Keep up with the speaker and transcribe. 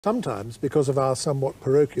Sometimes, because of our somewhat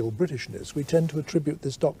parochial Britishness, we tend to attribute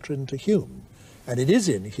this doctrine to Hume. And it is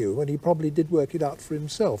in Hume, and he probably did work it out for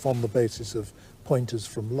himself on the basis of pointers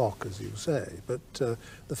from Locke, as you say. But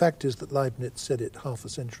the fact is that Leibniz said it half a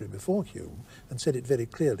century before Hume, and said it very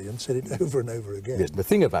clearly, and said it over and over again. Yes, the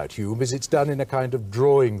thing about Hume is it's done in a kind of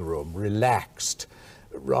drawing room, relaxed,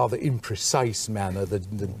 rather imprecise manner.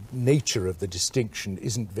 The nature of the distinction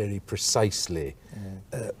isn't very precisely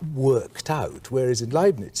worked out, whereas in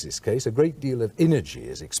Leibniz's case a great deal of energy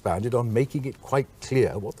is expended on making it quite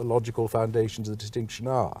clear what the logical foundations of the distinction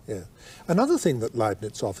are. Yeah. Another thing that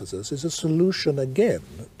Leibniz offers us is a solution again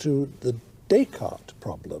to the Descartes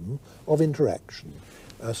problem of interaction,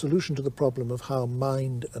 a solution to the problem of how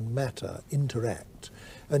mind and matter interact.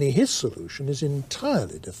 Only his solution is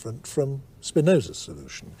entirely different from Spinoza's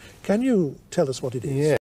solution. Can you tell us what it is? Yeah.